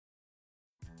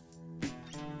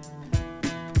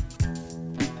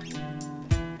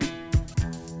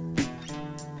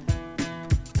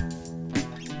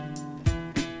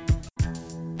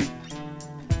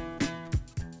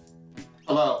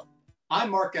I'm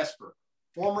Mark Esper,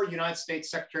 former United States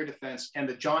Secretary of Defense and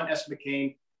the John S.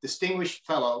 McCain Distinguished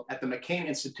Fellow at the McCain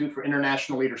Institute for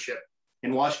International Leadership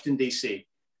in Washington, D.C.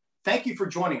 Thank you for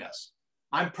joining us.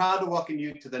 I'm proud to welcome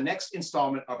you to the next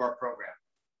installment of our program.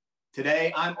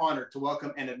 Today, I'm honored to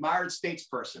welcome an admired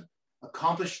statesperson,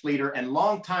 accomplished leader, and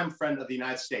longtime friend of the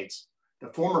United States,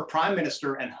 the former Prime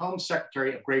Minister and Home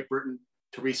Secretary of Great Britain,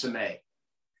 Theresa May.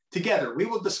 Together, we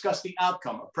will discuss the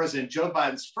outcome of President Joe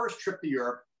Biden's first trip to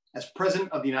Europe as President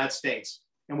of the United States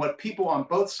and what people on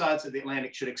both sides of the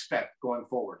Atlantic should expect going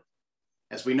forward.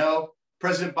 As we know,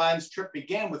 President Biden's trip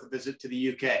began with a visit to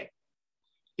the UK.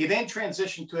 He then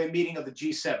transitioned to a meeting of the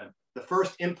G7, the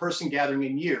first in-person gathering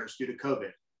in years due to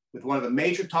COVID, with one of the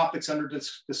major topics under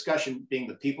discussion being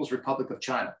the People's Republic of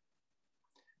China.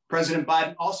 President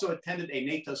Biden also attended a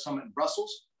NATO summit in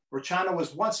Brussels, where China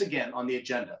was once again on the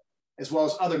agenda, as well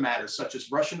as other matters such as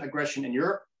Russian aggression in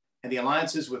Europe and the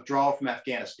alliance's withdrawal from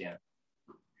Afghanistan.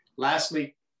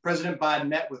 Lastly, President Biden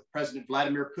met with President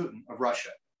Vladimir Putin of Russia.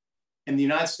 In the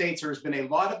United States, there has been a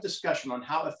lot of discussion on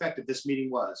how effective this meeting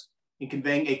was in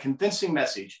conveying a convincing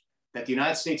message that the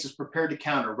United States is prepared to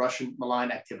counter Russian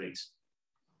malign activities.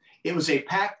 It was a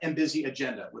packed and busy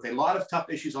agenda with a lot of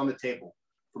tough issues on the table,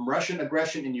 from Russian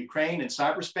aggression in Ukraine and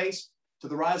cyberspace to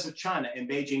the rise of China and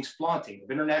Beijing's flaunting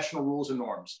of international rules and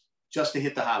norms, just to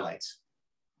hit the highlights.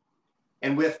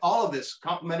 And with all of this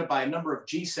complemented by a number of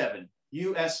G7,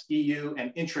 US, EU,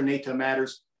 and intra-NATO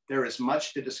matters, there is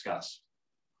much to discuss.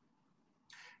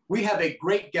 We have a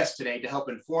great guest today to help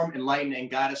inform, enlighten,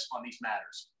 and guide us on these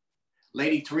matters.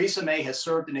 Lady Theresa May has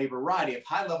served in a variety of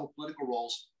high-level political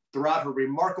roles throughout her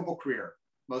remarkable career,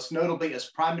 most notably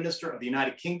as Prime Minister of the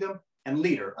United Kingdom and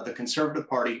leader of the Conservative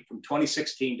Party from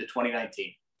 2016 to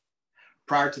 2019.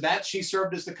 Prior to that, she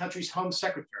served as the country's Home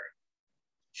Secretary.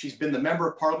 She's been the Member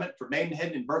of Parliament for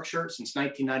Maidenhead in Berkshire since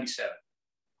 1997.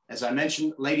 As I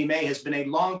mentioned, Lady May has been a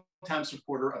long-time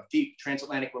supporter of deep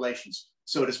transatlantic relations,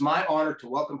 so it is my honor to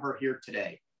welcome her here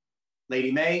today.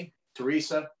 Lady May,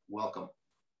 Theresa, welcome.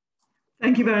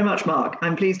 Thank you very much, Mark.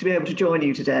 I'm pleased to be able to join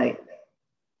you today.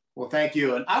 Well, thank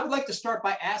you. And I would like to start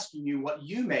by asking you what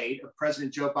you made of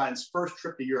President Joe Biden's first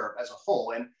trip to Europe as a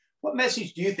whole, and what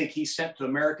message do you think he sent to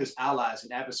America's allies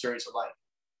and adversaries alike?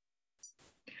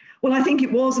 Well, I think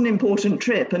it was an important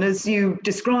trip. And as you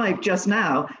described just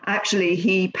now, actually,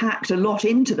 he packed a lot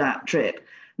into that trip,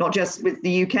 not just with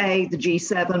the UK, the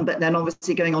G7, but then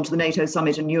obviously going on to the NATO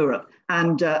summit in Europe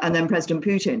and then President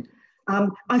Putin.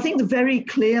 I think the very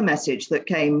clear message that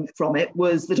came from it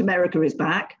was that America is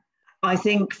back. I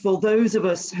think for those of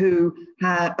us who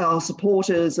are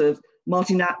supporters of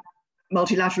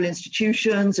multilateral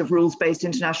institutions, of rules-based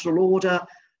international order,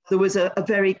 there was a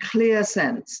very clear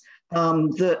sense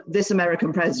that this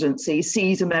American presidency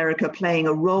sees America playing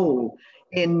a role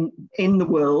in the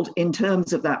world in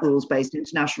terms of that rules-based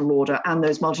international order and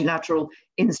those multilateral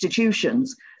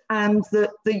institutions, and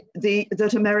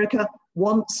that America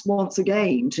wants once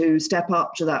again to step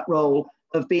up to that role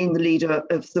of being the leader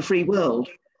of the free world.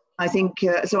 I think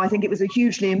so. I think it was a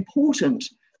hugely important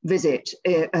visit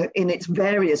in its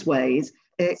various ways,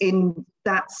 in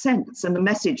that sense, and the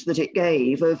message that it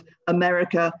gave of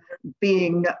America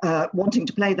being wanting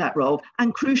to play that role,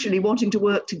 and crucially wanting to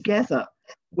work together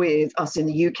with us in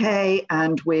the UK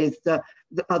and with the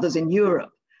others in Europe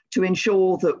to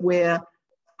ensure that we're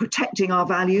protecting our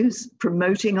values,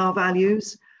 promoting our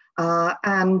values,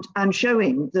 and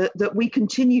showing that we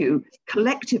continue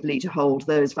collectively to hold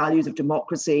those values of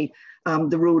democracy,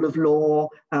 the rule of law,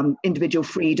 individual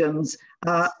freedoms,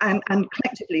 and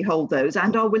collectively hold those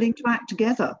and are willing to act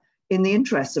together in the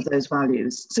interests of those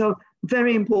values. So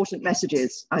very important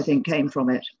messages, I think, came from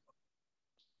it.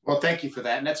 Well, thank you for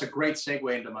that. And that's a great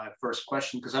segue into my first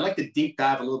question, because I'd like to deep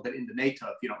dive a little bit into NATO,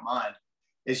 if you don't mind.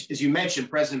 As you mentioned,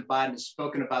 President Biden has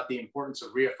spoken about the importance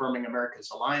of reaffirming America's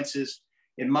alliances.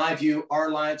 In my view, our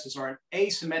alliances are an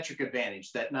asymmetric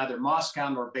advantage that neither Moscow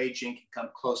nor Beijing can come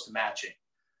close to matching.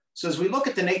 So as we look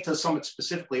at the NATO summit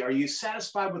specifically, are you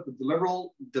satisfied with the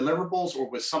deliverables, or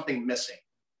was something missing?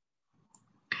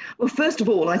 Well, first of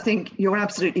all, I think you're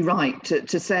absolutely right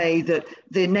to say that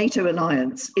the NATO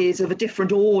alliance is of a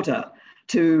different order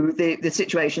to the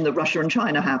situation that Russia and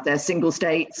China have. They're single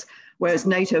states, whereas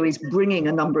NATO is bringing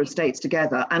a number of states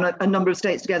together, and a number of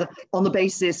states together on the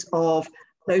basis of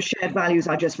those shared values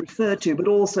I just referred to, but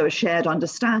also a shared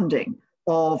understanding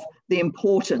of the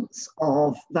importance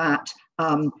of that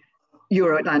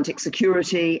Euro-Atlantic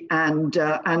security and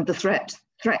the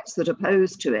threats that are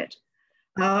posed to it.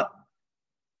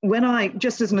 when I,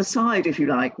 just as an aside, if you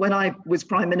like, when I was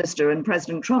Prime Minister and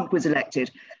President Trump was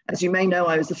elected, as you may know,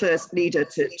 I was the first leader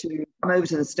to come over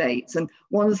to the States. And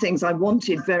one of the things I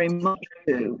wanted very much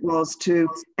to do was to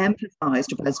emphasize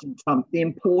to President Trump the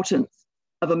importance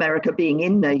of America being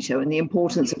in NATO and the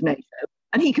importance of NATO.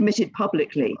 And he committed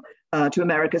publicly to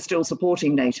America still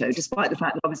supporting NATO, despite the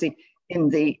fact that obviously in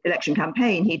the election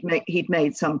campaign, he'd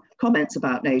made some comments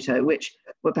about NATO, which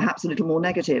were perhaps a little more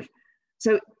negative.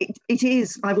 So it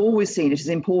is, I've always seen it as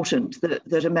important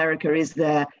that America is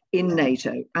there in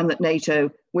NATO and that NATO,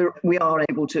 we are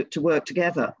able to work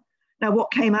together. Now,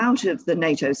 what came out of the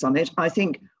NATO summit, I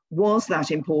think, was that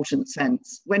important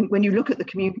sense. When you look at the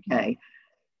communique,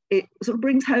 it sort of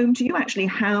brings home to you actually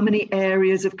how many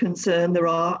areas of concern there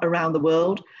are around the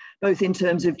world, both in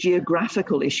terms of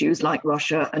geographical issues like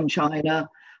Russia and China,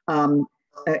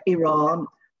 Iran,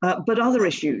 but other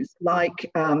issues like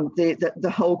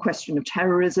the whole question of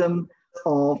terrorism,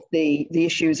 of the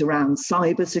issues around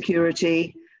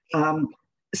cybersecurity.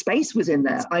 Space was in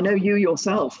there. I know you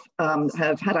yourself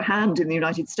have had a hand in the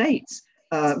United States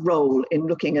role in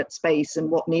looking at space and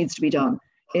what needs to be done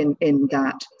in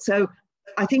that. So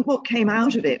I think what came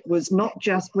out of it was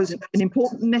was an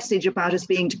important message about us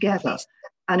being together.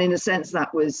 And in a sense,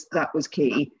 that was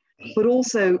key, but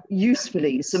also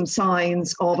usefully some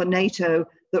signs of a NATO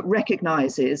that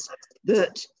recognizes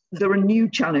that there are new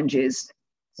challenges,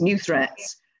 new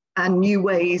threats, and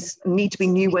need to be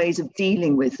new ways of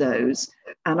dealing with those.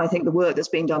 And I think the work that's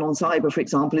being done on cyber, for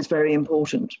example, is very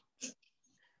important.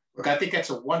 Look, I think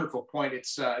that's a wonderful point.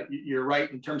 It's you're right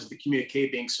in terms of the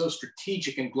communique being so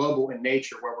strategic and global in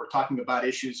nature, where we're talking about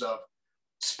issues of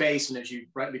space. And as you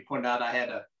rightly pointed out,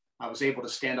 I was able to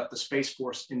stand up the Space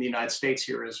Force in the United States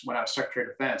here when I was Secretary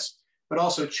of Defense, but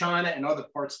also China and other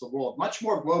parts of the world, much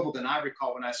more global than I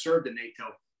recall when I served in NATO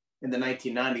in the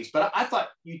 1990s. But I thought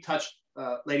you touched,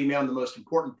 Lady May, on the most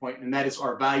important point, and that is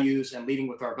our values and leading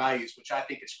with our values, which I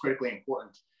think is critically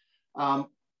important.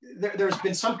 There's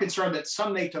been some concern that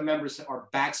some NATO members are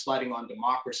backsliding on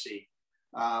democracy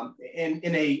in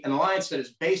an alliance that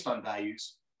is based on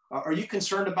values. Are you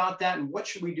concerned about that? And what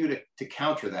should we do to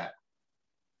counter that?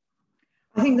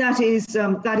 I think that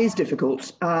is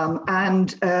difficult,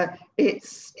 and I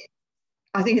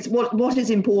think it's what is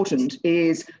important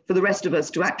is for the rest of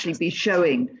us to actually be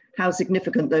showing how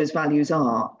significant those values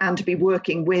are, and to be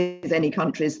working with any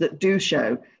countries that do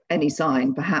show any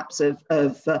sign, perhaps of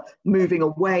moving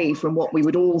away from what we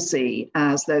would all see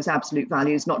as those absolute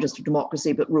values, not just of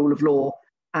democracy but rule of law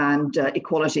and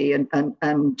equality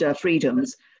and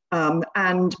freedoms,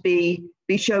 and be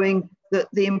showing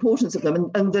the importance of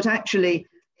them, and that actually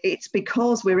it's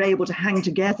because we're able to hang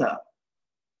together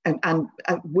and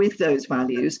with those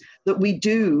values that we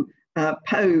do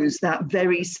pose that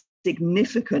very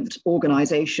significant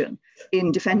organization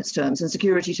in defense terms and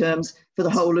security terms for the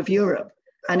whole of Europe.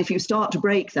 And if you start to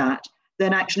break that,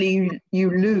 then actually you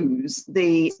lose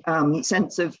the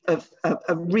sense of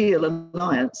a real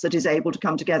alliance that is able to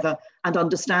come together and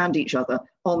understand each other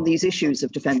on these issues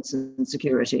of defense and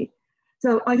security.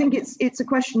 So I think it's a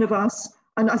question of us,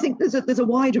 and I think there's a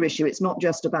wider issue. It's not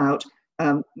just about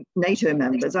NATO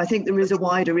members. I think there is a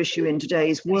wider issue in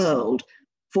today's world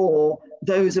for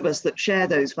those of us that share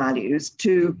those values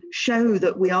to show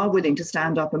that we are willing to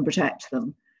stand up and protect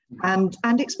them,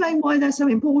 and explain why they're so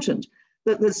important.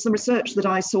 That there's some research that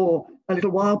I saw a little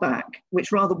while back,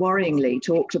 which rather worryingly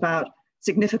talked about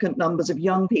significant numbers of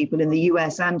young people in the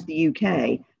US and the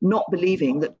UK not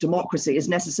believing that democracy is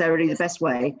necessarily the best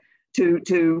way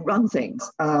to run things.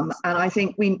 And I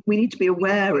think we need to be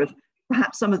aware of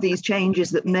perhaps some of these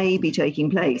changes that may be taking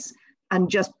place and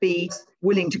just be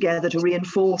willing together to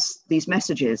reinforce these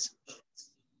messages.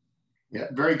 Yeah,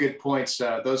 very good points.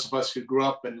 Those of us who grew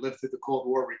up and lived through the Cold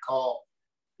War recall,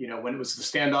 when it was the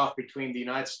standoff between the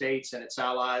United States and its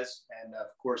allies, and of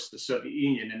course the Soviet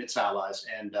Union and its allies.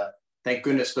 And thank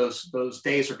goodness those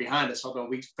days are behind us, although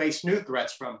we face new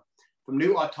threats from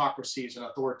new autocracies and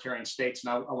authoritarian states.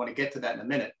 And I want to get to that in a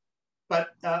minute. But,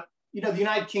 the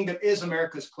United Kingdom is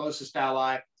America's closest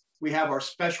ally. We have our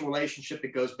special relationship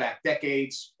that goes back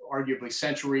decades, arguably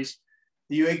centuries.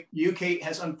 The UK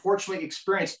has unfortunately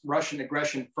experienced Russian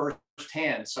aggression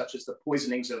firsthand, such as the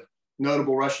poisonings of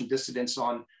notable Russian dissidents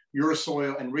on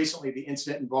Eurosoil, and recently the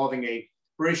incident involving a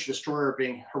British destroyer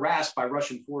being harassed by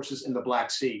Russian forces in the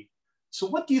Black Sea. So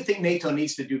what do you think NATO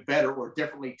needs to do better or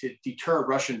differently to deter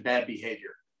Russian bad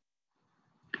behavior?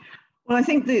 Well, I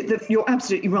think that you're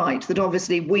absolutely right, that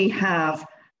obviously we have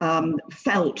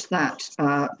felt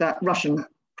that Russian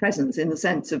presence in the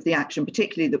sense of the action,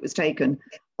 particularly that was taken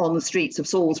on the streets of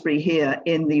Salisbury here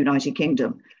in the United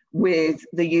Kingdom. with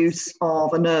the use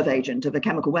of a nerve agent, of a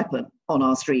chemical weapon on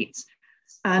our streets.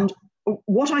 And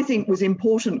what I think was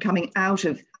important coming out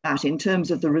of that in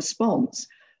terms of the response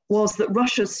was that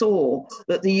Russia saw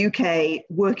that the UK,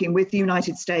 working with the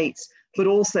United States, but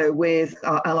also with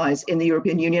our allies in the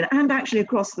European Union and actually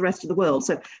across the rest of the world,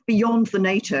 so beyond the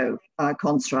NATO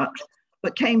construct,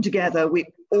 but came together. We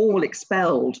all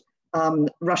expelled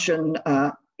Russian,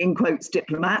 in quotes,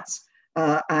 diplomats,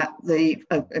 at the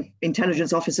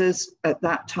intelligence officers at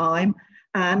that time.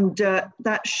 And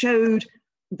that showed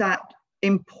that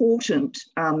important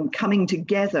coming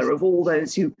together of all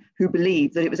those who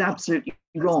believed that it was absolutely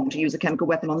wrong to use a chemical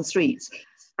weapon on the streets.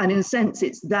 And in a sense,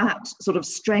 it's that sort of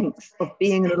strength of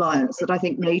being an alliance that I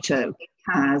think NATO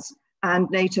has, and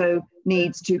NATO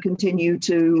needs to continue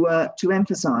to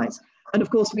emphasize. And of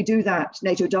course, we do that.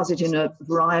 NATO does it in a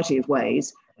variety of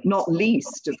ways, not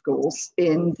least, of course,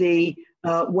 in the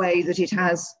way that it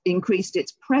has increased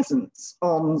its presence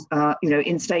on,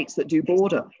 in states that do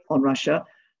border on Russia.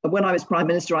 When I was Prime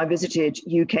Minister, I visited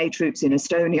UK troops in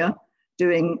Estonia,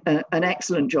 doing an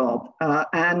excellent job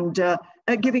and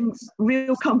giving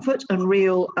real comfort and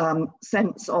real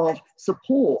sense of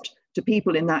support to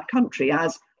people in that country,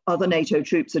 as other NATO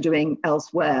troops are doing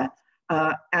elsewhere,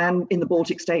 and in the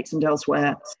Baltic states and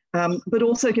elsewhere, but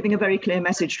also giving a very clear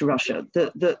message to Russia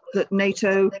that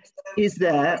NATO is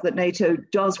there, that NATO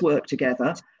does work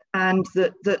together, and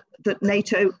that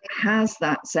NATO has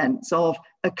that sense of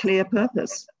a clear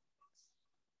purpose.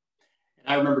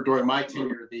 I remember during my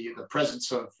tenure, the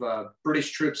presence of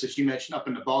British troops, as you mentioned, up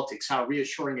in the Baltics, how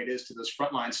reassuring it is to those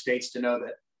frontline states to know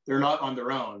that they're not on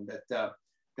their own, that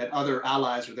other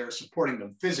allies are there supporting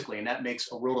them physically, and that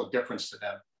makes a world of difference to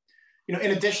them.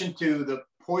 In addition to the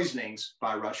poisonings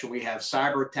by Russia, we have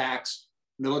cyber attacks,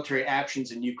 military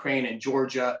actions in Ukraine and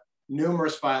Georgia,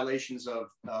 numerous violations of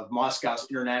Moscow's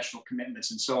international commitments,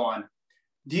 and so on.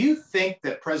 Do you think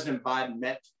that President Biden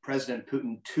met President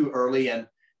Putin too early? And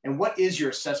what is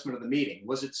your assessment of the meeting?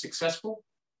 Was it successful?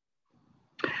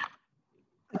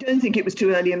 I don't think it was too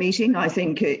early a meeting. I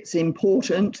think it's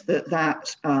important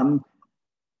that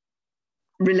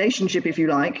relationship, if you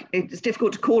like, it's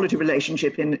difficult to call it a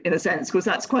relationship in a sense, because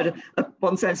that's quite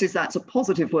one sense is that's a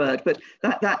positive word, but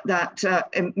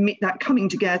that coming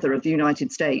together of the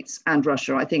United States and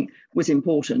Russia, I think, was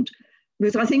important.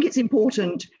 Because I think it's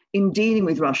important in dealing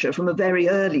with Russia from a very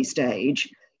early stage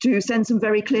to send some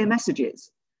very clear messages.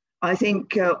 I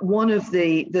think one of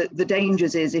the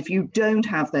dangers is if you don't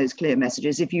have those clear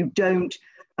messages, if you don't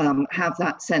have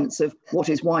that sense of what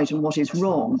is right and what is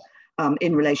wrong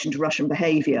in relation to Russian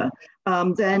behavior,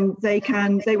 then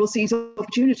they will seize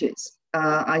opportunities.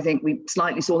 I think we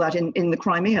slightly saw that in the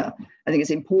Crimea. I think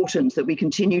it's important that we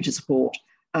continue to support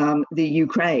the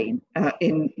Ukraine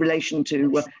in relation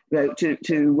to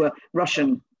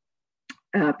Russian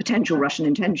potential Russian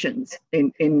intentions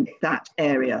in that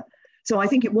area. So I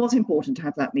think it was important to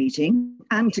have that meeting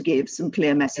and to give some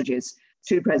clear messages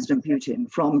to President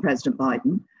Putin from President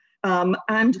Biden.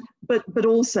 But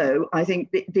also, I think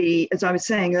as I was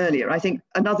saying earlier, I think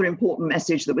another important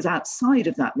message that was outside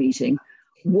of that meeting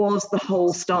was the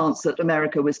whole stance that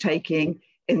America was taking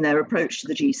in their approach to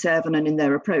the G7 and in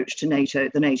their approach to NATO,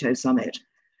 the NATO summit.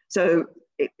 So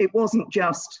it wasn't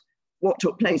just what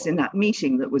took place in that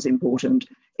meeting that was important.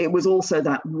 It was also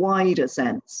that wider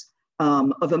sense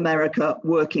of America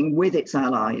working with its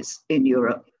allies in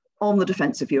Europe on the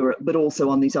defense of Europe, but also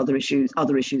on these other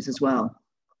issues as well.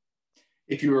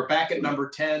 If you were back at number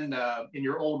 10 in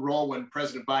your old role when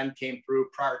President Biden came through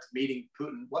prior to meeting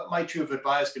Putin, what might you have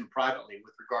advised him privately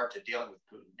with regard to dealing with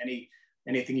Putin?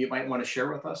 Anything you might want to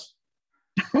share with us?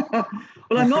 Well,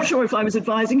 I'm not sure if I was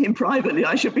advising him privately.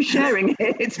 I should be sharing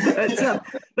it,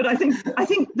 but I think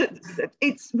that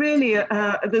it's really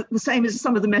the same as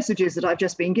some of the messages that I've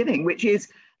just been giving, which is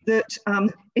that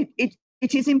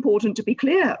it is important to be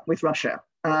clear with Russia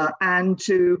and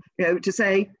to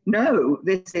say no.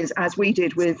 This is, as we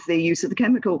did with the use of the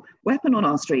chemical weapon on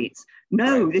our streets.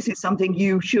 No, this is something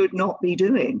you should not be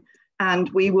doing. And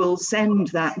we will send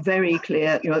that very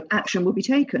clear, action will be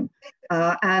taken.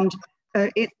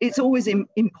 It's always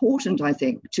important, I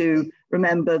think, to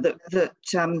remember that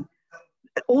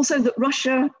also that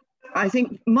Russia, I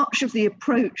think much of the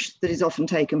approach that is often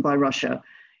taken by Russia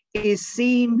is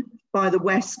seen by the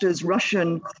West as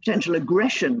Russian potential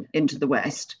aggression into the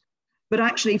West. But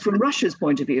actually, from Russia's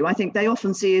point of view, I think they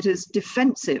often see it as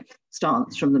defensive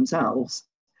stance from themselves.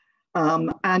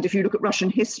 And if you look at Russian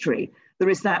history, there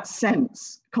is that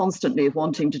sense constantly of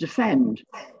wanting to defend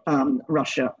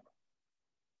Russia.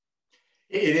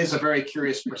 It is a very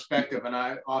curious perspective, and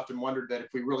I often wondered that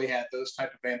if we really had those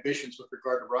type of ambitions with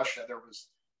regard to Russia, there was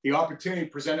the opportunity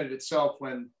presented itself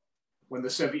when the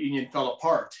Soviet Union fell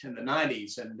apart in the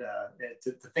 90s. And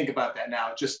to think about that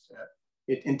now, just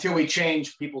until we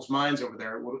change people's minds over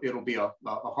there, it'll be a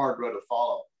hard road to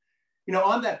follow.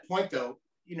 On that point, though,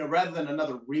 rather than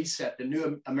another reset, the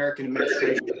new American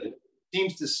administration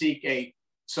seems to seek a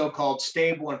so-called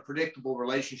stable and predictable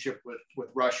relationship with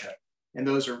Russia. And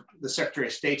those are the Secretary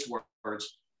of State's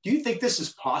words. Do you think this is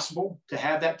possible to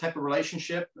have that type of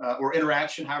relationship or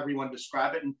interaction, however you want to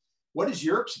describe it? And what is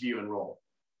Europe's view and role?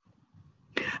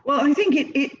 Well, I think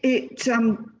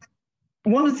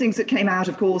one of the things that came out,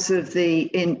 of course, of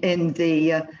in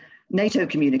the NATO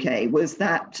communique was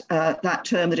that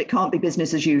term that it can't be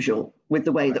business as usual with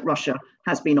the way that Russia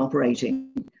has been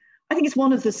operating. I think it's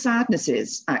one of the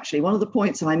sadnesses, actually, one of the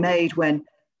points I made when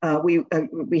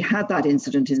we had that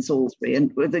incident in Salisbury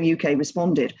and the UK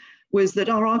responded, was that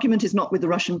our argument is not with the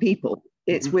Russian people,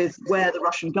 it's with where the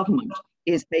Russian government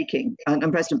is taking,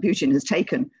 and President Putin has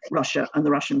taken Russia and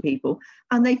the Russian people,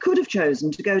 and they could have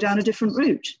chosen to go down a different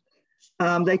route.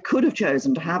 They could have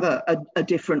chosen to have a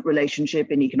different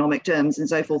relationship in economic terms and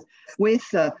so forth with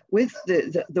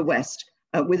the West,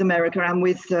 with America and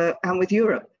with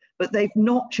Europe, but they've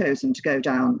not chosen to go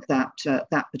down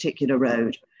that particular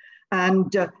road.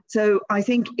 And so I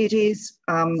think it is,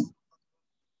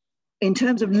 in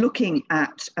terms of looking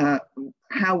at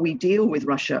how we deal with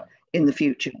Russia in the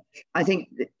future, I think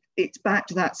it's back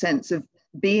to that sense of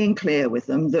being clear with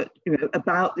them that,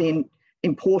 about the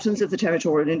importance of the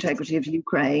territorial integrity of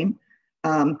Ukraine,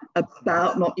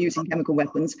 about not using chemical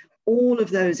weapons, all of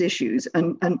those issues,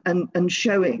 and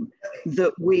showing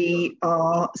that we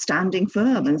are standing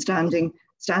firm and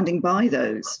standing by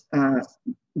those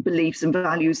beliefs and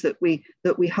values that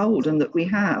we hold and that we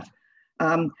have.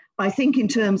 I think in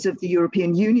terms of the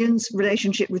European Union's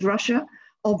relationship with Russia,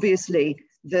 obviously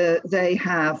they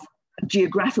have a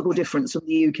geographical difference from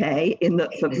the UK in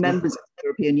that for members of the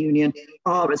European Union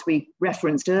are, as we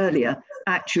referenced earlier,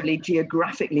 actually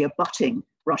geographically abutting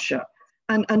Russia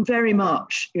and very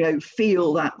much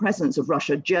feel that presence of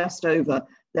Russia just over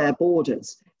their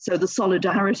borders. So the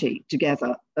solidarity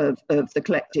together of the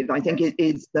collective, I think,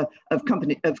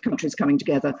 of countries coming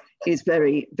together is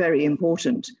very, very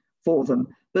important for them.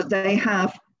 But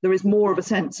there is more of a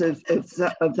sense of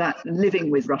that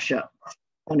living with Russia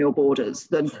on your borders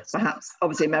than perhaps,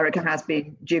 obviously, America has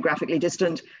been geographically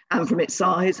distant and from its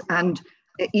size, and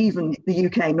even the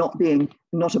UK not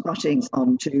abutting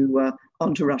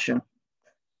onto Russia.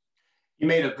 You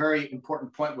made a very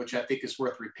important point, which I think is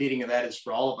worth repeating, and that is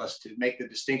for all of us to make the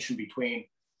distinction between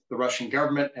the Russian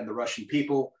government and the Russian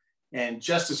people, and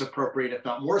just as appropriate, if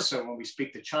not more so, when we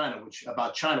speak to China, which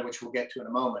we'll get to in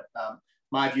a moment.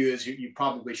 My view is, you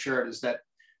probably share it, is that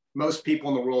most people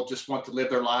in the world just want to live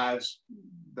their lives,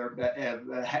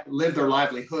 live their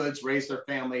livelihoods, raise their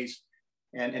families,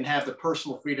 and have the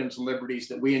personal freedoms and liberties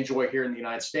that we enjoy here in the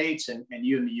United States and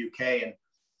you in the UK.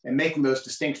 And making those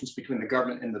distinctions between the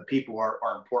government and the people are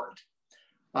important.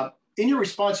 In your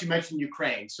response, you mentioned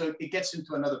Ukraine. So it gets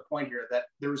into another point here, that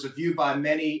there was a view by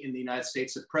many in the United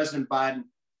States that President Biden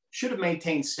should have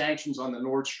maintained sanctions on the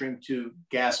Nord Stream 2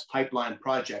 gas pipeline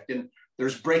project. And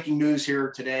there's breaking news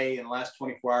here today in the last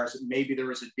 24 hours that maybe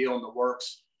there is a deal in the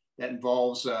works that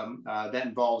involves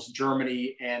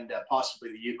Germany and possibly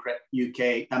the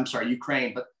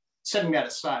Ukraine. But setting that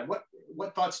aside,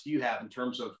 what thoughts do you have in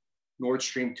terms of Nord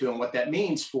Stream 2 and what that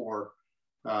means for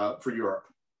Europe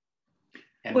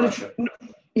and Russia?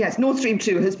 Yes, Nord Stream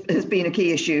 2 has been a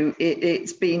key issue.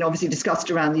 It's been obviously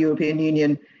discussed around the European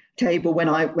Union table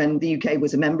when the UK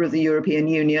was a member of the European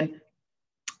Union.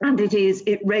 And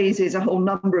it raises a whole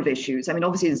number of issues. I mean,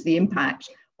 obviously there's the impact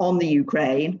on the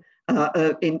Ukraine,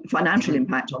 financial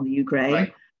impact on the Ukraine,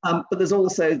 right. But there's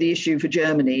also the issue for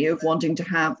Germany of wanting to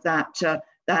have that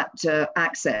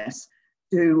access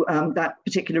to that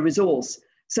particular resource.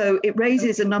 So it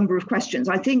raises a number of questions.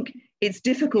 I think it's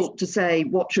difficult to say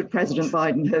what should President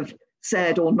Biden have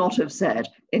said or not have said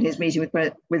in his meeting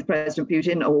with President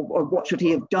Putin, or what should he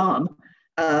have done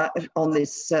on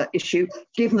this issue,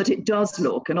 given that it does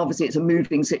look, and obviously it's a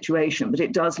moving situation, but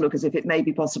it does look as if it may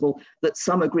be possible that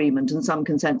some agreement and some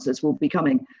consensus will be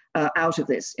coming out of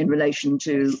this in relation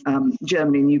to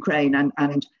Germany and Ukraine,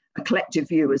 and a collective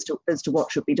view as to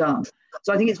what should be done.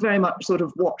 So I think it's very much sort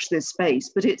of watch this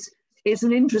space, but it's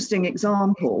an interesting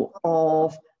example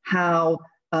of how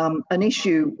an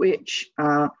issue which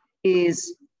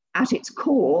is at its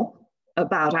core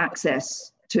about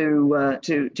access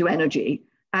to energy,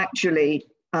 actually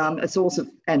a source of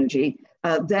energy,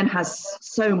 then has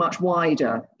so much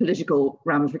wider political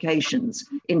ramifications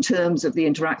in terms of the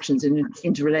interactions and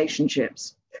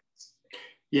interrelationships.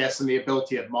 Yes, and the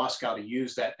ability of Moscow to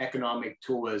use that economic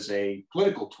tool as a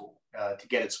political tool to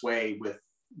get its way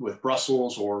with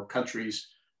Brussels or countries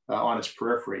on its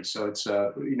periphery. So it's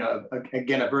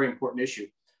again a very important issue.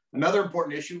 Another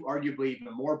important issue, arguably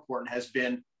even more important, has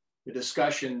been the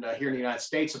discussion here in the United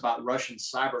States about Russian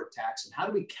cyber attacks and how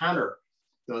do we counter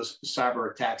those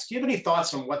cyber attacks. Do you have any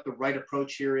thoughts on what the right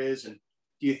approach here is, and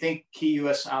do you think key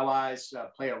U.S. allies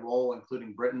play a role,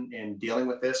 including Britain, in dealing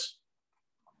with this?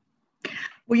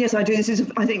 Well, yes, I do.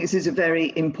 I think this is a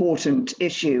very important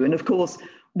issue. And of course,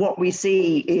 what we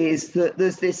see is that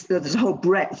there's a whole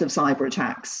breadth of cyber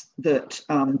attacks that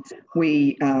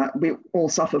we all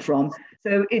suffer from.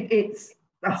 So it's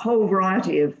a whole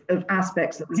variety of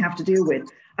aspects that we have to deal with.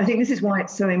 I think this is why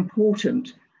it's so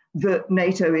important that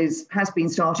NATO has been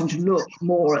starting to look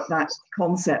more at that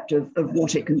concept of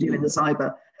what it can do in the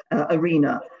cyber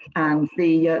arena. And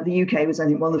the UK was, I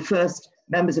think, one of the first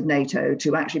members of NATO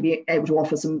to actually be able to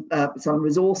offer some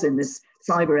resource in this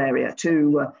cyber area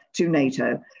to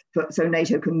NATO, so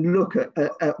NATO can look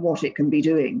at what it can be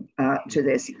doing to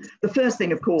this. The first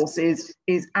thing, of course, is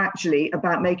actually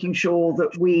about making sure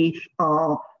that we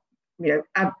are,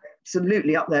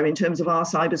 absolutely up there in terms of our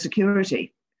cyber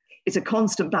security. It's a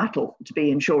constant battle to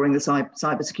be ensuring the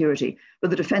cyber security,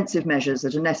 but the defensive measures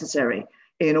that are necessary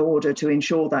in order to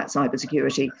ensure that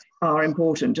cybersecurity are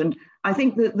important. And I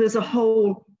think that there's a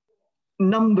whole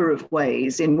number of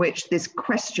ways in which this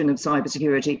question of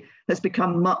cybersecurity has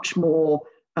become much more,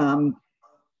 we're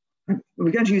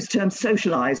going to use the term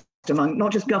socialized among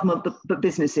not just government, but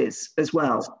businesses as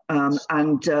well.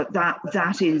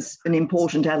 That is an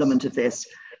important element of this,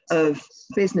 of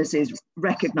businesses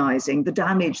recognizing the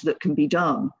damage that can be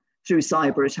done through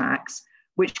cyber attacks,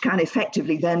 which can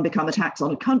effectively then become attacks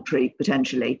on a country,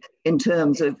 potentially, in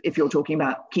terms of if you're talking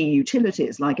about key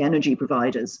utilities like energy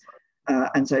providers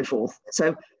and so forth.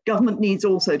 So government needs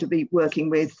also to be working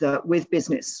with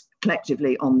business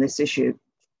collectively on this issue.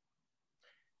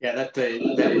 Yeah,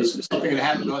 that was something that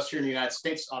happened to us here in the United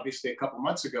States, obviously, a couple of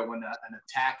months ago when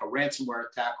a ransomware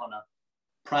attack on a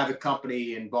private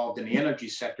company involved in the energy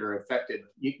sector affected,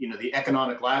 the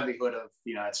economic livelihood of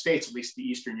the United States, at least the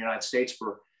eastern United States,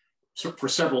 for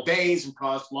several days, and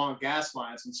caused long gas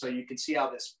lines. And so you can see how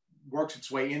this works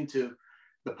its way into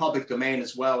the public domain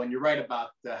as well. And you're right about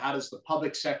how does the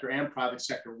public sector and private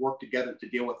sector work together to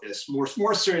deal with this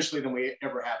more seriously than we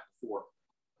ever have before.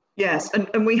 Yes,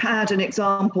 and we had an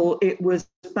example. It was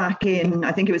back in,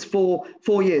 I think it was four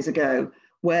years ago,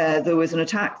 where there was an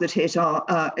attack that hit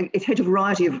it hit a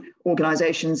variety of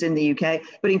organisations in the UK,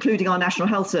 but including our National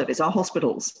Health Service, our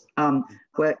hospitals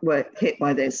were hit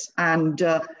by this. And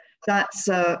that's,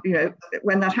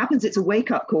 when that happens, it's a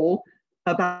wake-up call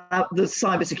about the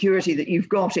cybersecurity that you've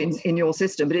got in your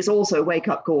system, but it's also a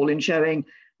wake-up call in showing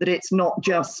that it's not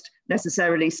just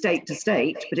necessarily state to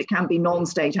state, but it can be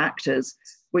non-state actors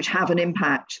which have an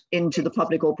impact into the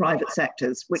public or private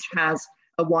sectors, which has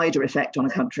a wider effect on a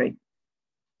country.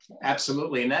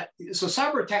 Absolutely. And so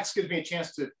cyber attacks gives me a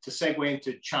chance to segue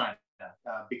into China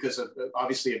because of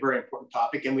obviously a very important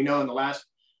topic. And we know in the last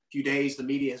few days, the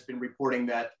media has been reporting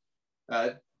that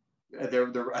there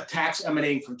are attacks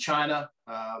emanating from China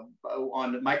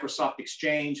on Microsoft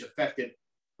Exchange affected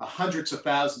hundreds of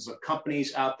thousands of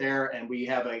companies out there. And we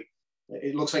have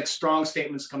it looks like strong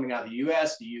statements coming out of the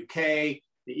US, the UK,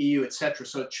 the EU, et cetera.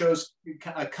 So it shows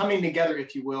coming together,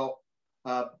 if you will,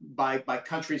 by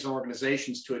countries and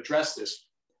organizations to address this.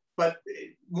 But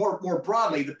more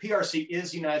broadly, the PRC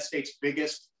is the United States'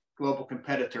 biggest global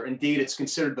competitor. Indeed, it's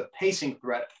considered the pacing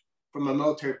threat from a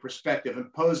military perspective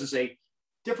and poses a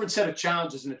different set of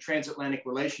challenges in the transatlantic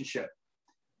relationship.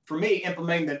 For me,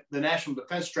 implementing the national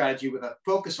defense strategy with a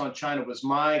focus on China was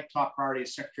my top priority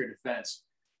as Secretary of Defense.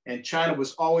 And China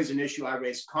was always an issue I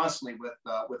raised constantly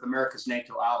with America's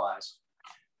NATO allies.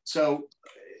 So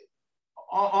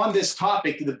on this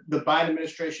topic, the Biden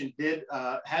administration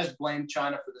has blamed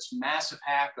China for this massive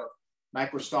hack of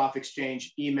Microsoft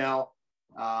Exchange email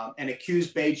and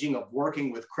accused Beijing of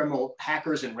working with criminal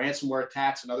hackers and ransomware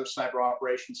attacks and other cyber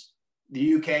operations.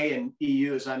 The UK and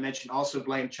EU, as I mentioned, also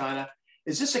blame China.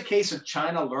 Is this a case of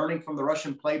China learning from the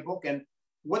Russian playbook? And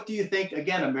what do you think,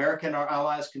 again, America and our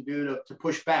allies can do to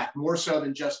push back more so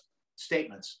than just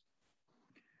statements?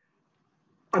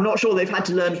 I'm not sure they've had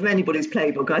to learn from anybody's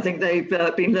playbook. I think they've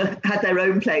had their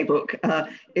own playbook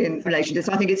in relation to this.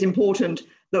 I think it's important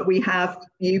that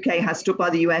the UK has stood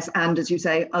by the US and, as you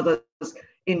say, others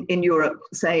in Europe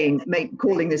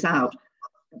calling this out.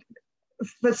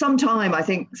 For some time, I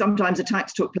think sometimes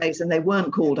attacks took place and they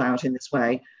weren't called out in this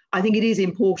way. I think it is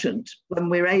important when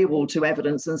we're able to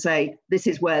evidence and say, this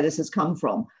is where this has come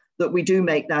from, that we do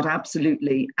make that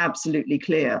absolutely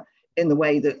clear in the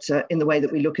way that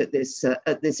we look at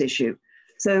this issue.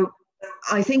 So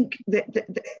I think that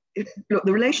look,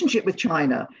 the relationship with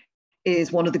China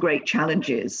is one of the great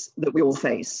challenges that we all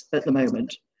face at the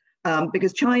moment,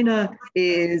 because China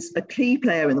is a key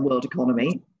player in the world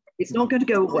economy. It's not going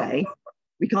to go away.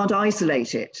 We can't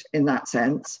isolate it in that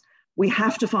sense. We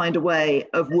have to find a way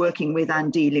of working with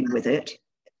and dealing with it.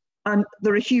 And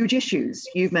there are huge issues.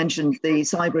 You've mentioned the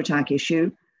cyber attack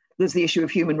issue. There's the issue of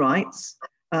human rights.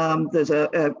 There's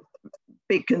a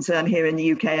big concern here in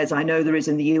the UK, as I know there is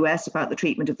in the US, about the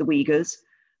treatment of the Uyghurs,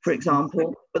 for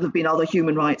example. But there have been other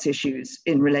human rights issues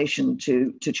in relation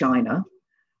to China.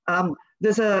 I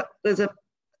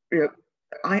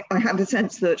have the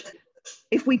sense that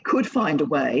if we could find a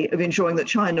way of ensuring that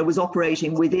China was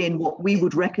operating within what we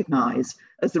would recognize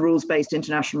as the rules-based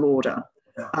international order,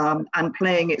 and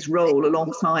playing its role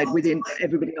alongside within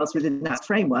everybody else within that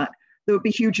framework, there would be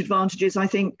huge advantages, I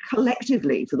think,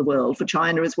 collectively for the world, for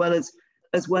China as well as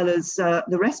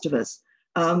the rest of us.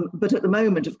 But at the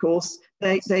moment, of course,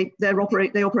 they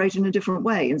operate in a different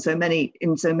way in so many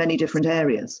different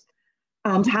areas,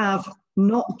 and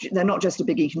they're not just a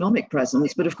big economic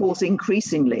presence, but of course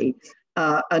increasingly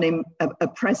a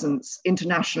presence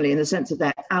internationally in the sense of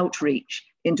their outreach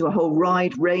into a whole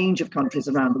wide range of countries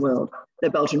around the world. Their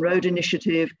Belt and Road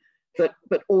Initiative, but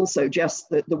also just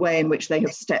the way in which they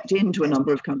have stepped into a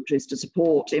number of countries to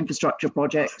support infrastructure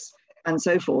projects and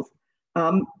so forth,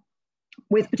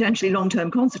 with potentially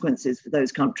long-term consequences for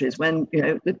those countries when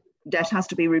the debt has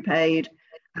to be repaid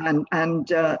and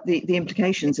the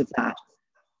implications of that.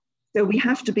 So we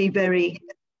have to be very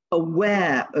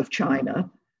aware of China,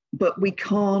 but we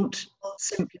can't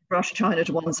simply brush China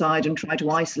to one side and try to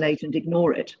isolate and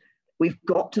ignore it. We've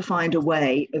got to find a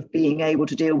way of being able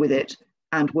to deal with it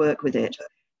and work with it.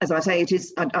 As I say, it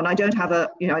is, and I don't have a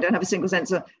single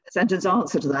sentence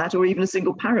answer to that, or even a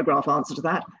single paragraph answer to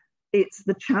that. It's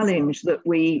the challenge that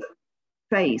we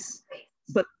face.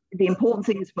 But the important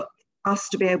thing is for us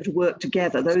to be able to work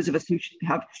together. Those of us who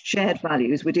have shared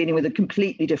values, we're dealing with a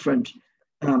completely different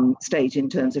state in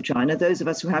terms of China. Those of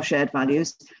us who have shared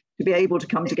values, to be able to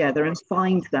come together and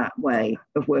find that way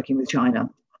of working with China.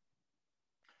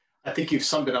 I think you've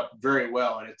summed it up very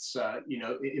well. And it's,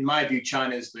 in my view,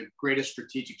 China is the greatest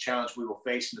strategic challenge we will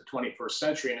face in the 21st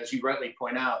century. And as you rightly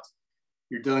point out,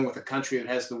 you're dealing with a country that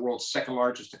has the world's second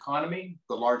largest economy,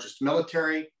 the largest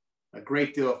military, a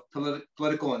great deal of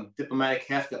political and diplomatic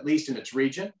heft, at least in its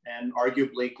region, and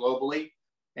arguably globally.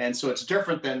 And so it's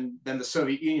different than the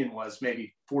Soviet Union was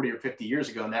maybe 40 or 50 years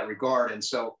ago in that regard. And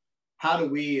so how do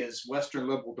we, as Western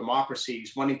liberal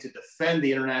democracies wanting to defend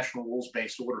the international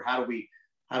rules-based order, how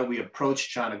do we approach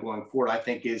China going forward, I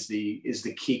think is the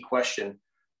key question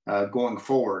going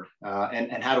forward.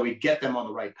 And how do we get them on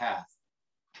the right path?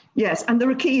 Yes, and there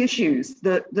are key issues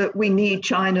that we need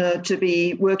China to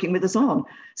be working with us on.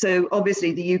 So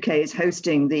obviously the UK is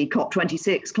hosting the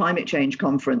COP26 climate change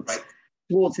conference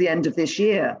towards the end of this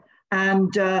year.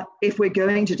 And if we're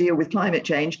going to deal with climate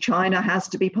change, China has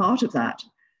to be part of that.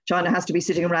 China has to be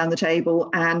sitting around the table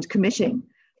and committing.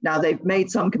 Now, they've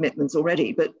made some commitments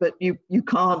already, but you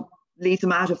can't leave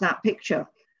them out of that picture.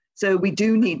 So we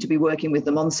do need to be working with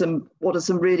them on what are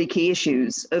some really key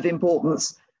issues of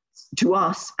importance to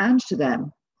us and to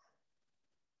them.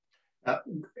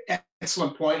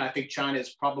 Excellent point. I think China is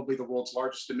probably the world's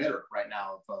largest emitter right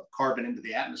now of carbon into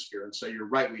the atmosphere. And so you're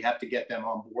right, we have to get them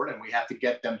on board and we have to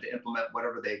get them to implement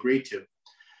whatever they agree to.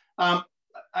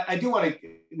 I do want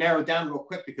to narrow down real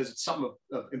quick because it's something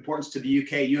of importance to the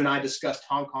UK. You and I discussed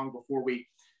Hong Kong before we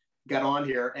got on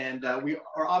here, and we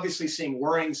are obviously seeing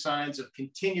worrying signs of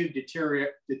continued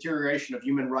deterioration of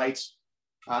human rights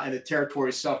and the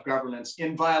territory's self-governance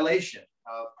in violation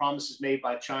of promises made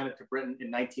by China to Britain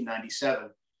in 1997.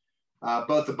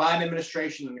 Both the Biden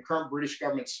administration and the current British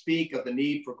government speak of the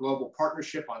need for global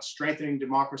partnership on strengthening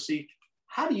democracy.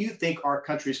 How do you think our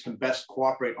countries can best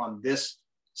cooperate on this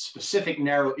specific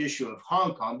narrow issue of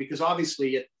Hong Kong? Because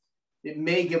obviously it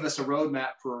may give us a roadmap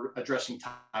for addressing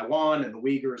Taiwan and the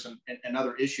Uyghurs and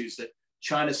other issues that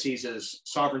China sees as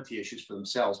sovereignty issues for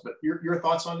themselves. But your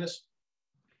thoughts on this?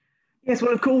 Yes,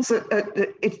 well, of course,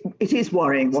 it is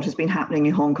worrying what has been happening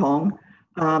in Hong Kong.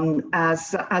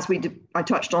 As I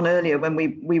touched on earlier when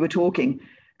we were talking,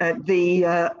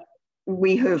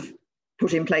 we have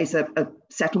put in place a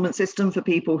settlement system for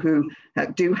people who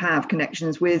do have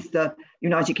connections with the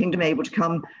United Kingdom, able to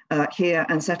come here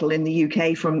and settle in the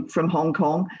UK from Hong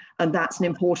Kong. And that's an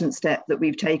important step that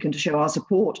we've taken to show our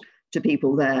support to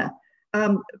people there.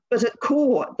 But at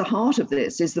the heart of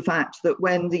this is the fact that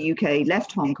when the UK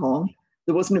left Hong Kong,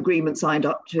 There was an agreement signed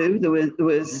up to. There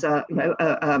was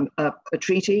a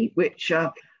treaty which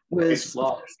was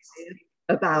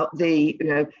about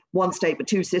the one state but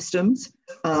two systems.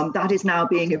 That is now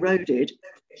being eroded.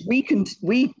 We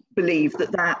believe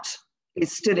that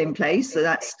is still in place. So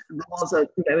there was a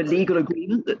legal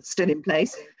agreement that's still in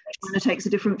place. China takes a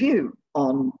different view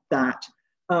on that,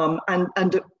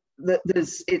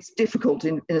 it's difficult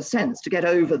in a sense to get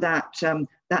over that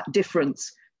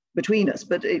difference between us.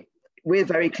 But we're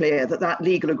very clear that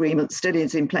legal agreement still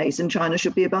is in place, and China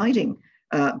should be abiding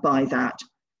by that.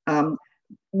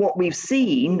 What we've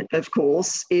seen, of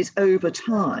course, is over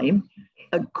time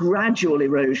a gradual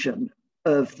erosion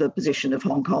of the position of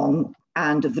Hong Kong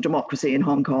and of the democracy in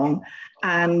Hong Kong,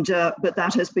 but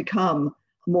that has become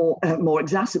more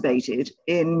exacerbated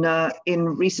in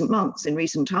recent months, in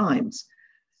recent times.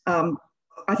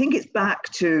 I think it's back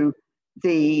to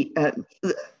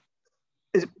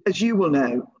as you will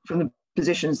know from the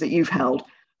positions that you've held,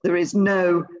 there is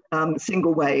no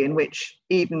single way in which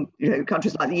even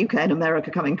countries like the UK and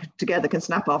America coming together can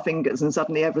snap our fingers and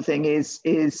suddenly everything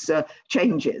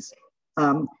changes.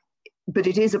 But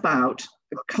it is about,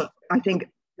 I think,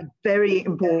 a very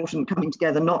important coming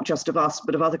together, not just of us,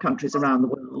 but of other countries around the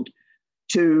world,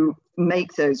 to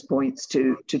make those points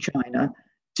to China,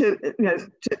 to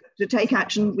take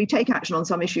action. We take action on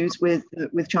some issues with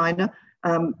China,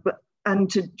 and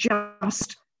to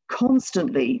just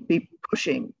constantly be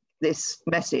pushing this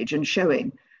message and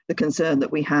showing the concern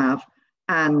that we have,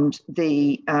 and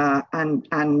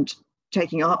and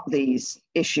taking up these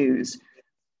issues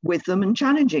with them and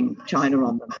challenging China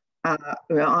on them.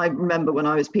 I remember when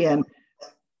I was PM,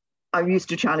 I used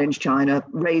to challenge China,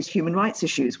 raise human rights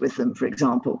issues with them, for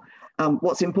example.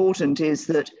 What's important is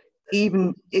that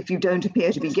even if you don't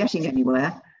appear to be getting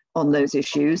anywhere on those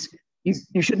issues,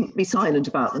 you shouldn't be silent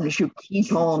about them. You should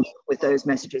keep on with those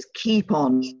messages, keep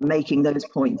on making those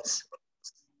points.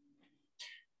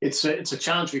 It's a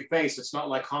challenge we face. It's not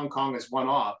like Hong Kong is one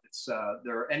off.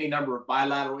 There are any number of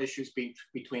bilateral issues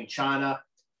between China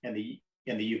and the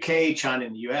UK, China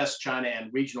and the US, China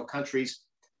and regional countries.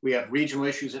 We have regional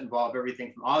issues that involve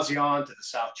everything from ASEAN to the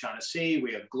South China Sea.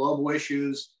 We have global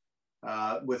issues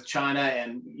with China,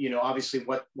 and obviously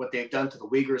what they've done to the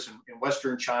Uyghurs in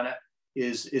Western China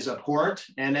is abhorrent.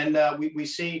 And then we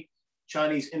see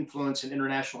Chinese influence in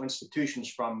international institutions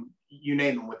from, you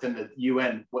name them, within the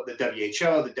UN, the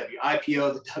WHO, the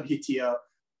WIPO, the WTO.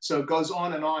 So it goes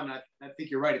on and on. I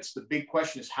think you're right. It's the big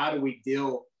question is, how do we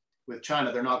deal with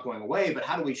China? They're not going away, but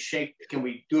how do we can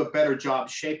we do a better job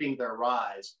shaping their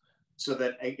rise so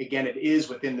that, again, it is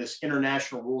within this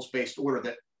international rules-based order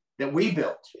that we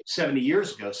built 70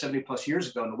 plus years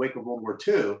ago in the wake of World War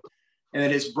II. And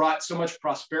it has brought so much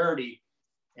prosperity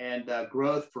and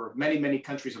growth for many, many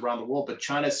countries around the world. But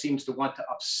China seems to want to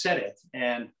upset it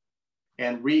and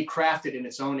recraft it in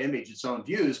its own image, its own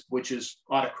views, which is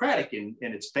autocratic in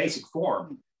its basic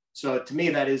form. So to me,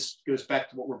 that goes back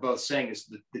to what we're both saying is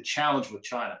the challenge with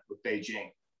China, with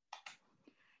Beijing.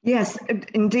 Yes,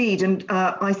 indeed. And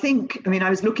I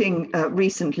was looking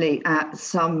recently at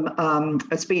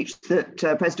a speech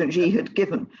that President Xi had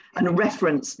given and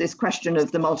referenced this question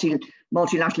of the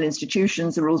multilateral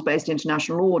institutions, the rules-based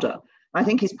international order. I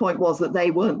think his point was that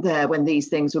they weren't there when these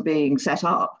things were being set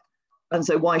up. And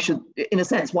so why should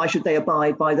they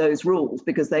abide by those rules?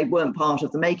 Because they weren't part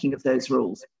of the making of those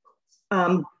rules.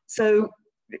 So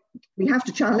we have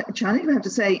to challenge, we have to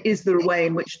say, is there a way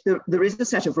in which there is a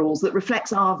set of rules that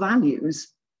reflects our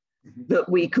values that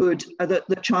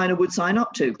that China would sign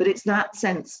up to? But it's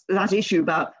that issue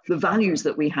about the values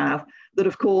that we have that,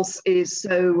 of course, is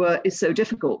so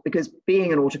difficult, because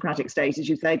being an autocratic state, as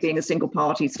you say, being a single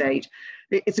party state,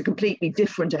 it's a completely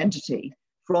different entity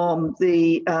from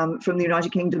the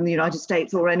United Kingdom, the United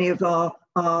States, or any of our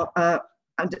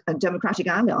democratic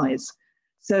allies.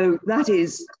 So that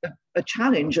is a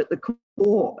challenge at the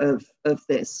core of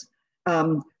this.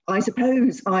 I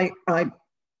suppose I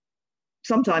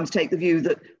sometimes take the view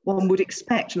that one would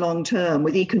expect long-term,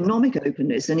 with economic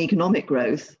openness and economic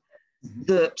growth,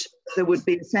 that there would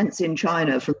be a sense in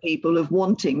China from people of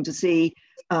wanting to see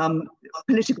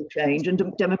political change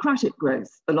and democratic growth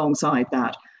alongside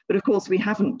that. But of course, we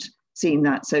haven't seen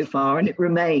that so far, and it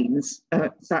remains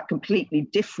that completely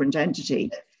different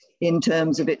entity in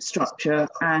terms of its structure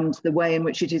and the way in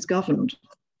which it is governed.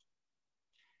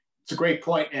 It's a great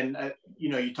point. And,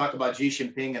 you talk about Xi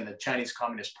Jinping and the Chinese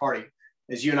Communist Party.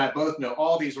 As you and I both know,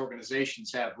 all these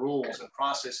organizations have rules and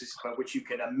processes by which you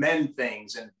can amend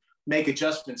things and make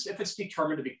adjustments if it's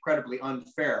determined to be credibly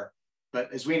unfair.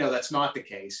 But as we know, that's not the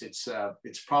case. It's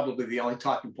probably the only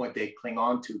talking point they cling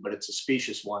on to, but it's a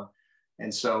specious one.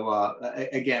 And so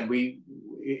again,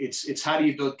 it's how do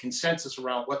you build consensus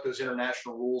around what those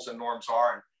international rules and norms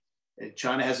are? And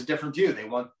China has a different view. They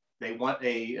want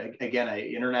a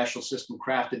international system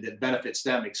crafted that benefits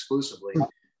them exclusively,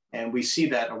 and we see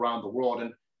that around the world.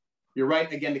 And you're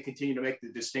right, again, to continue to make the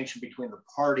distinction between the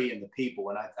party and the people,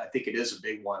 and I think it is a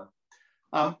big one.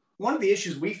 One of the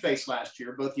issues we faced last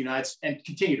year, both the and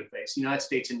continue to face, the United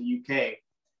States and the UK,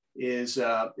 is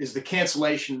the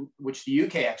cancellation, which the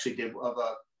UK actually did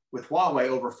with Huawei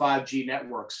over 5G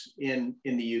networks in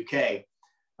the UK.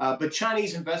 But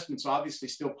Chinese investments obviously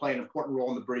still play an important role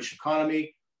in the British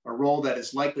economy, a role that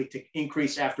is likely to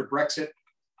increase after Brexit.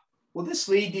 Will this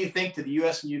lead, do you think, to the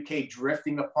US and UK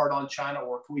drifting apart on China,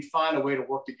 or can we find a way to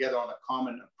work together on a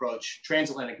common approach,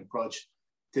 transatlantic approach,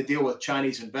 to deal with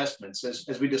Chinese investments?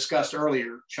 As we discussed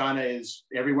earlier, China is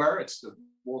everywhere. It's the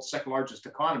world's second largest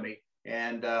economy.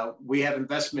 And we have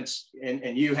investments,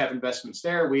 and you have investments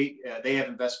there. They have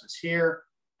investments here.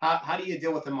 How do you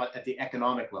deal with them at the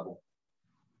economic level?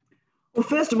 Well,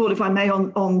 first of all, if I may,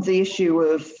 on the issue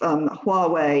of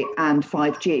Huawei and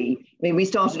 5G, I mean, we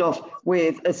started off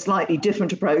with a slightly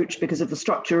different approach because of the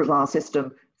structure of our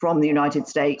system from the United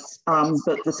States.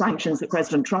 But the sanctions that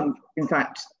President Trump, in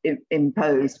fact,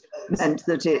 imposed meant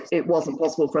that it wasn't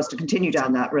possible for us to continue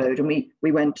down that road. And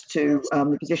we went to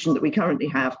the position that we currently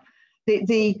have.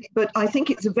 But I think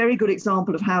it's a very good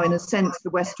example of how, in a sense, the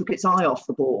West took its eye off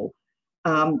the ball.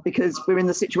 Because we're in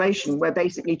the situation where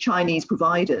basically Chinese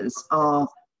providers are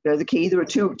the key. There are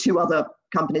two other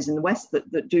companies in the West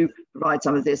that do provide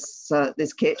some of this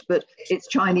kit, but it's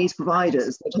Chinese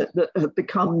providers that have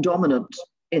become dominant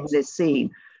in this scene.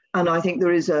 And I think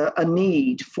there is a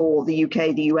need for the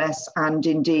UK, the US, and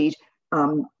indeed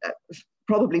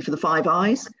probably for the Five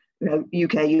Eyes,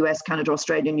 UK, US, Canada,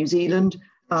 Australia, New Zealand,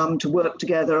 to work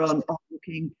together on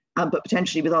looking, but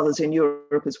potentially with others in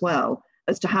Europe as well,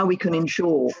 as to how we can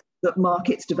ensure that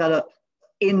markets develop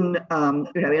in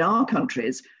our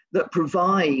countries that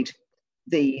provide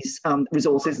these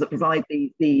resources, that provide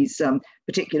these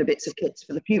particular bits of kits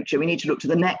for the future. We need to look to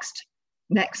the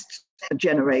next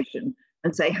generation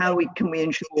and say, how can we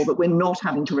ensure that we're not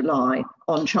having to rely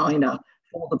on China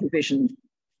for the provision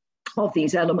of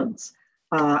these elements?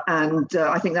 And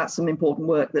I think that's some important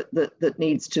work that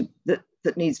needs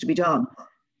to be done.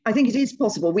 I think it is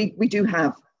possible. We do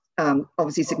have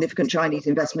obviously significant Chinese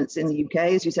investments in the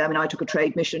UK, as you say. I mean, I took a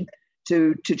trade mission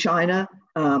to China.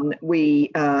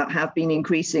 We have been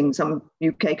increasing, some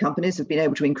UK companies have been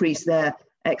able to increase their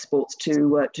exports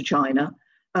to China.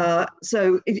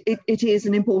 So it is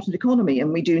an important economy,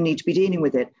 and we do need to be dealing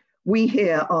with it. We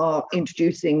here are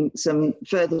introducing some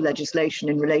further legislation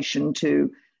in relation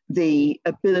to the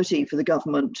ability for the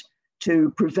government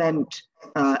to prevent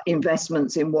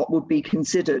investments in what would be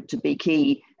considered to be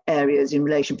key areas in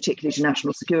relation particularly to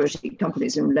national security,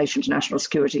 companies in relation to national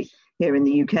security here in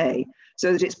the UK,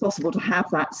 so that it's possible to have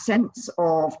that sense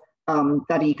of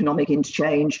that economic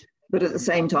interchange, but at the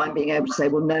same time being able to say,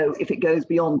 well, no, if it goes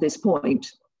beyond this point,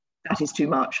 that is too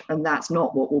much, and that's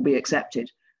not what will be accepted.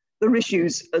 There are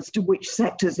issues as to which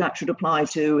sectors that should apply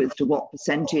to, as to what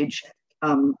percentage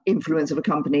influence of a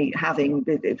company having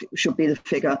should be the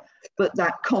figure, but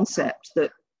that concept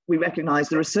that we recognise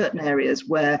there are certain areas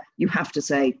where you have to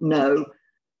say, no,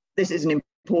 this is an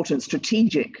important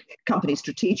company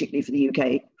strategically for the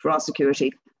UK, for our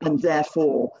security, and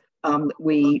therefore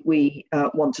we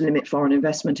want to limit foreign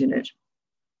investment in it.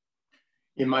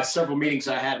 In my several meetings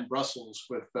I had in Brussels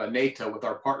with NATO, with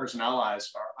our partners and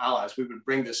allies, we would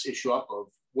bring this issue up of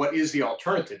what is the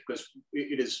alternative, because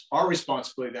it is our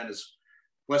responsibility then as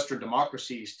Western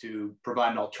democracies to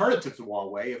provide an alternative to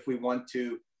Huawei if we want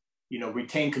to,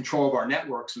 retain control of our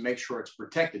networks and make sure it's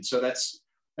protected. So that's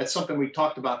something we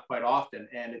talked about quite often.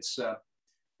 And it's,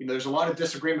 there's a lot of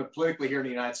disagreement politically here in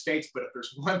the United States, but if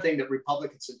there's one thing that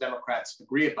Republicans and Democrats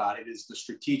agree about, it is the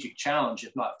strategic challenge,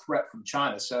 if not threat, from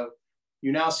China. So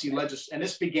you now see and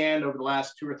this began over the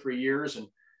last 2 or 3 years, and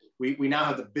we now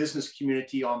have the business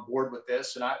community on board with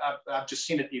this. And I've just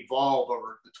seen it evolve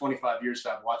over the 25 years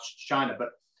that I've watched China.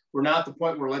 But we're now at the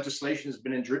point where legislation has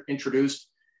been introduced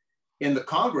in the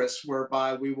Congress,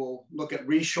 whereby we will look at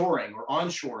reshoring or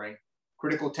onshoring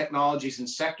critical technologies and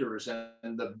sectors,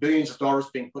 and the billions of dollars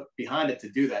being put behind it to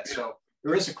do that. So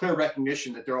there is a clear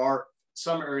recognition that there are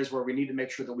some areas where we need to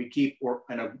make sure that we keep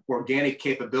an organic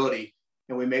capability,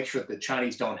 and we make sure that the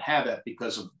Chinese don't have that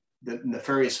because of the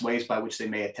nefarious ways by which they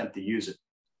may attempt to use it.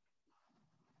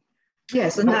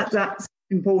 Yes, and that's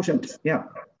important, yeah.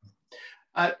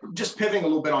 Just pivoting a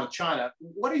little bit on China,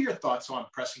 what are your thoughts on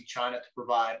pressing China to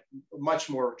provide much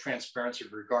more transparency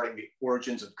regarding the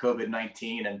origins of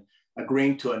COVID-19 and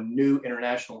agreeing to a new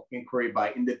international inquiry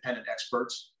by independent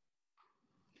experts?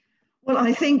 Well,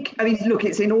 I mean, look,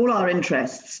 it's in all our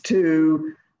interests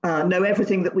to know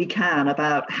everything that we can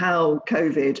about how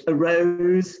COVID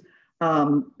arose,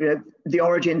 the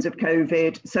origins of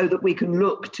COVID, so that we can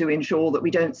look to ensure that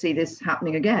we don't see this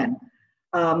happening again.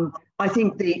 I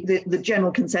think the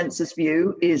general consensus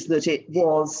view is that it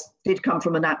did come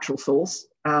from a natural source,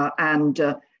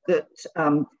 but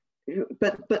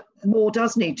more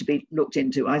does need to be looked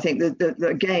into. I think that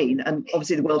again, and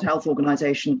obviously the World Health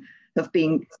Organization have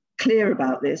been clear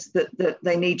about this, that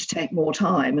they need to take more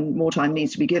time, and more time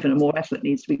needs to be given, and more effort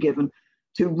needs to be given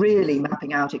to really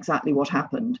mapping out exactly what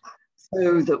happened,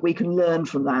 so that we can learn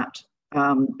from that,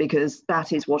 because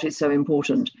that is what is so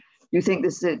important. You think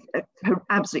this is an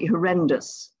absolutely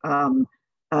horrendous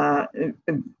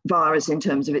virus in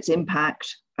terms of its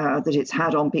impact that it's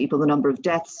had on people, the number of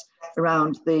deaths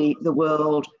around the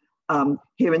world.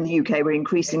 Here in the UK, we're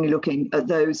increasingly looking at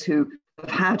those who have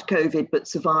had COVID but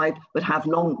survived, but have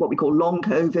what we call long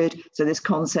COVID. So this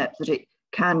concept that it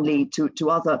can lead to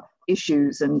other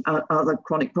issues and other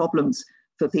chronic problems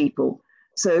for people.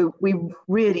 So we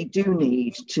really do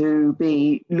need to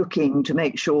be looking to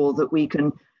make sure that we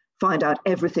can find out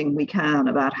everything we can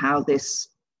about how this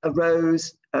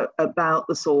arose, about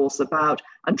the source,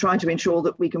 and trying to ensure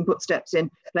that we can put steps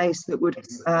in place that would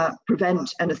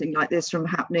prevent anything like this from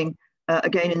happening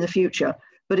again in the future.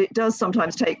 But it does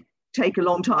sometimes take a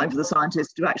long time for the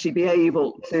scientists to actually be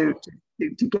able to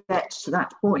get to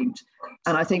that point.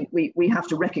 And I think we have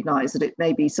to recognize that it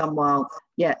may be some while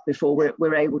yet before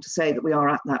we're able to say that we are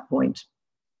at that point.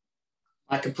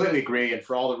 I completely agree. And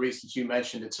for all the reasons you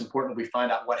mentioned, it's important we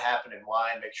find out what happened and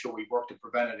why, and make sure we work to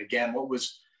prevent it again. What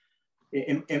was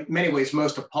in many ways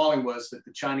most appalling was that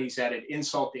the Chinese added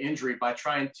insult to injury by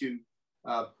trying to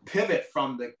pivot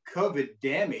from the COVID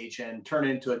damage and turn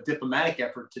it into a diplomatic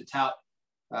effort to tout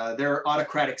their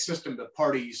autocratic system, the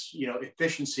party's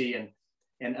efficiency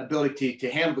and ability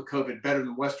to handle the COVID better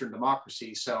than Western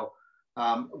democracy. So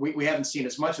we haven't seen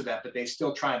as much of that, but they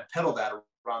still try and peddle that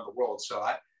around the world. So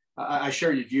I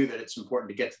share your view that it's important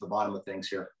to get to the bottom of things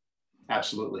here.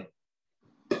 Absolutely.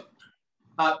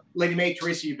 Lady May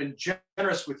Teresa, you've been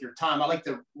generous with your time. I'd like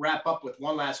to wrap up with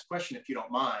one last question, if you don't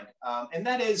mind. And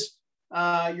that is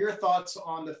your thoughts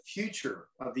on the future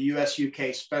of the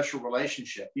US-UK special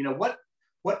relationship.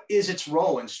 What is its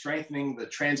role in strengthening the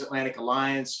transatlantic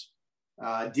alliance,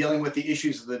 dealing with the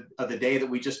issues of the day that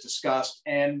we just discussed,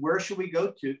 and where should we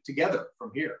go together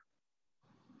from here?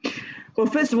 Well,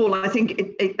 first of all, I think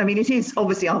it is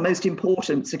obviously our most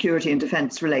important security and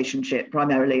defence relationship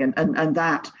primarily, and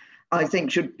that I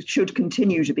think should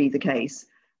continue to be the case.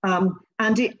 And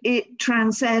it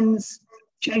transcends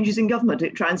changes in government.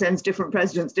 It transcends different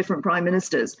presidents, different prime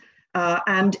ministers.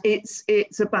 And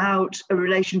it's about a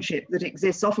relationship that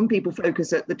exists. Often people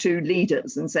focus at the two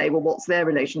leaders and say, well, what's their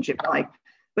relationship like?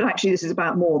 But actually, this is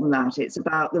about more than that. It's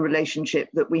about the relationship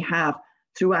that we have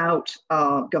throughout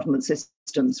our government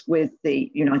systems with the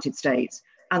United States,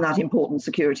 and that important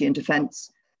security and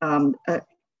defence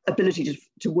ability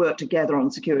to work together on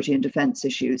security and defence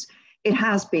issues. It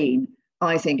has been,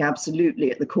 I think,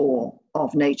 absolutely at the core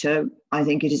of NATO. I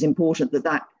think it is important that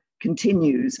that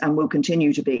continues and will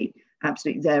continue to be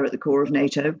absolutely there at the core of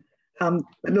NATO.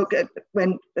 Look,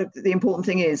 when the important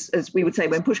thing is, as we would say,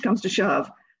 when push comes to shove,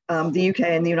 the UK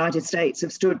and the United States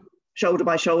have stood shoulder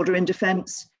by shoulder in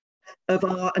defence of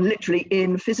and literally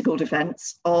in physical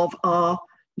defence of our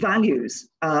values,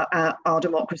 our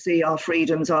democracy, our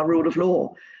freedoms, our rule of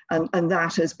law. And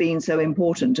that has been so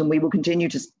important, and we will continue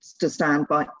to stand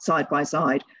side by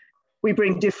side. We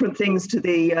bring different things to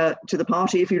the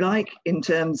party, if you like, in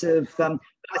terms of,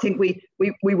 I think we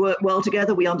work well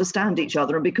together, we understand each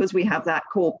other, and because we have that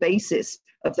core basis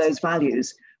of those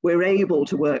values, we're able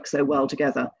to work so well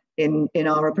together in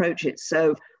our approaches.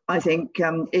 So I think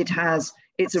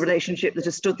it's a relationship that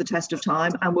has stood the test of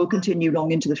time and will continue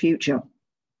long into the future.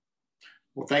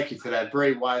 Well, thank you for that.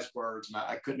 Very wise words, and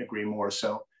I couldn't agree more.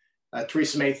 So,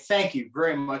 Theresa May, thank you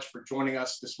very much for joining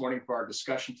us this morning for our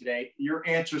discussion today. Your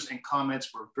answers and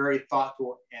comments were very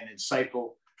thoughtful and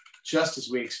insightful, just as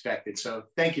we expected. So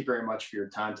thank you very much for your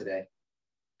time today.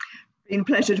 Been a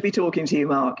pleasure to be talking to you,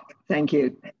 Mark. Thank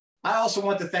you. I also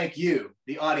want to thank you,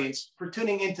 the audience, for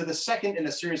tuning into the second in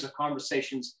a series of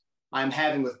conversations I'm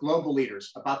having with global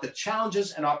leaders about the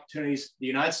challenges and opportunities the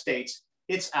United States,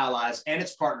 its allies, and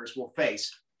its partners will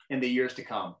face in the years to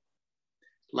come.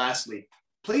 Lastly,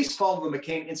 please follow the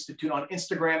McCain Institute on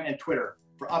Instagram and Twitter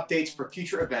for updates for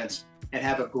future events, and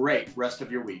have a great rest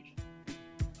of your week.